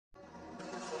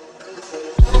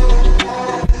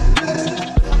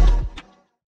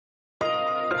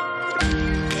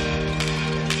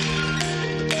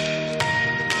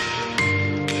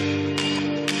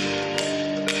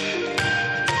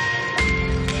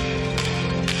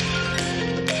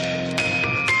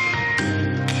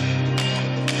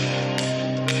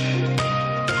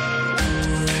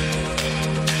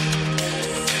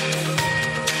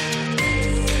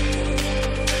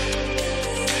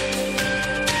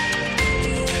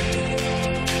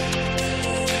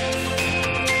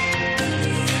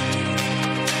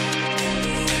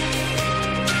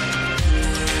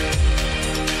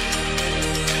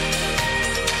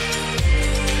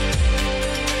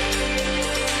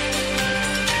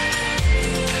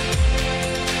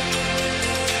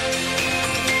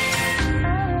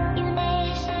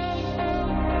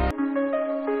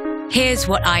Here's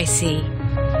what I see.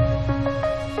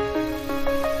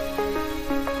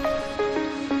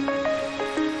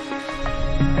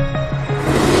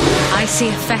 I see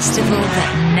a festival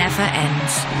that never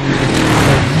ends,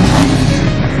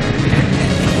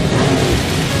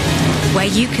 where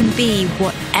you can be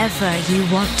whatever you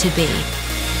want to be.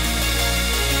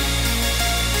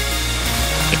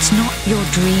 It's not your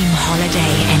dream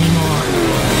holiday anymore.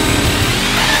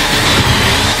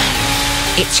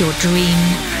 It's your dream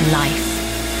life.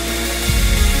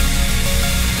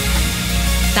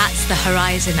 That's the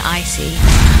horizon I see.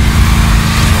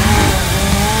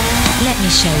 Let me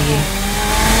show you.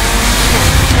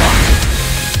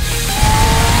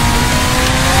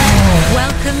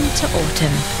 Welcome to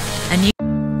autumn. A new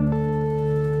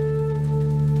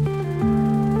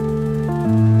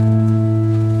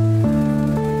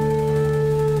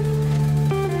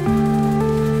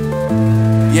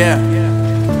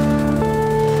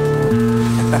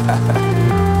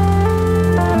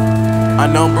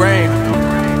Unknown Brain,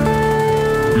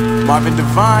 Marvin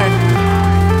Divine.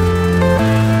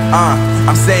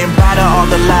 I'm saying bye to all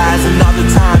the lies and all the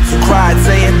times you cried,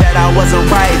 saying that I wasn't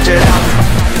right. Just out of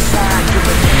my side,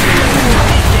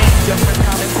 different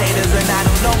commentators, and I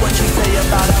don't know what you say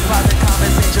about our private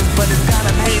conversations, but it's got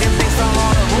them hating based on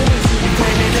all the rumors you be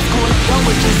claiming. It's cool to go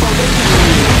with you, so they can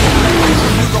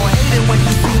you gon' hate it when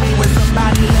you see me with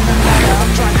somebody in the matter. I'm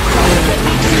trying to tell you, let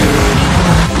me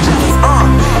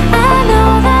I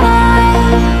know that I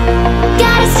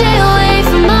gotta stay away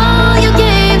from all your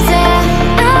games, yeah.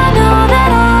 I know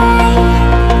that I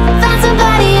found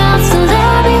somebody else to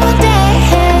love me one day,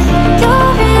 yeah.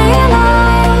 You'll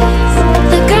realize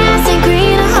the grass ain't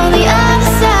greener on the other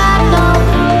side, no.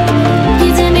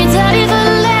 You did me dirty for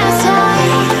the last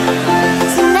time,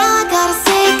 so now I gotta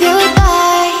say goodbye.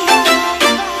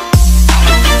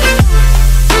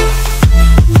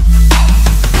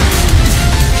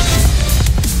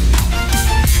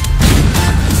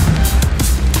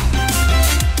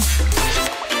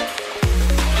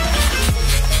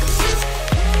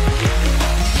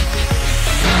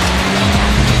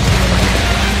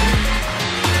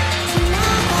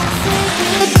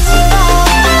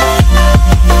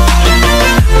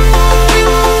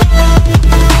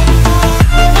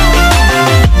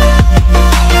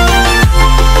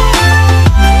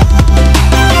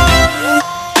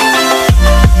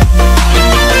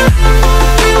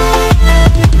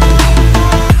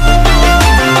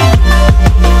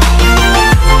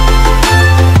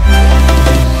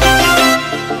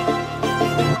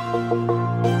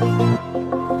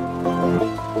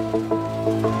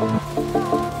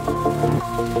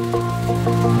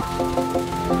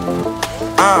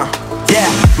 Yeah,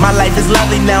 my life is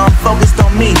lovely now, I'm focused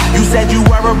on me. You said you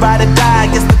were about to die, I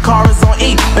guess the car is on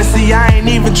E. But see, I ain't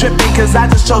even tripping, cause I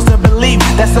just chose to believe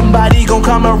that somebody gon'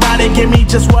 come around and give me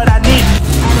just what I need.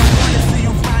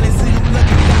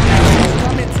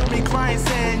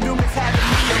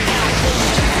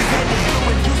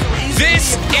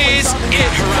 This is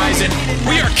it, Horizon.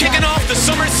 We are kicking off the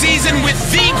summer season with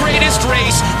the greatest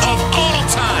race of all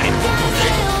time.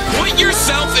 Put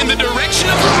yourself in the direction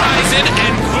of Horizon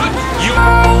and put your...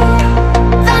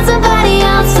 Found somebody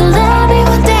else to love me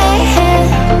one day,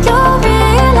 yeah. You'll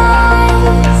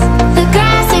realize the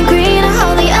grass ain't greener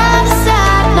on the other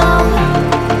side,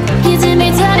 no. You did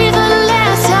me dirty for the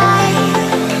last time,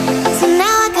 so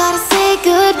now I gotta say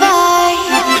goodbye.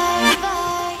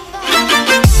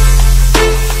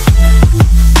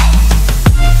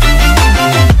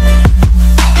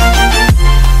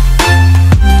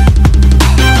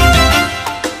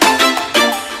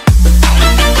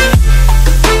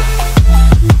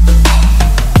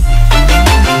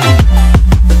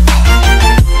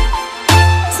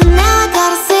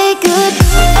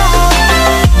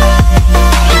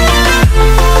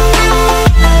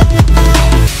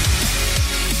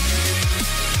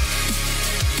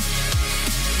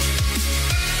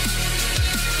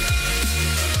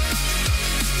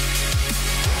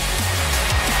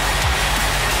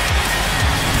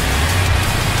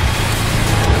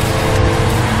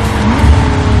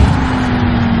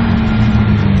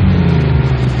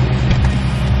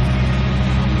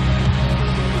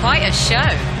 quite a show.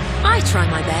 I try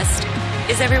my best.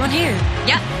 Is everyone here?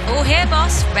 Yep, all here,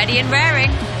 boss. Ready and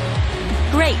raring.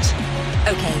 Great.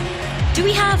 Okay. Do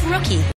we have Rookie?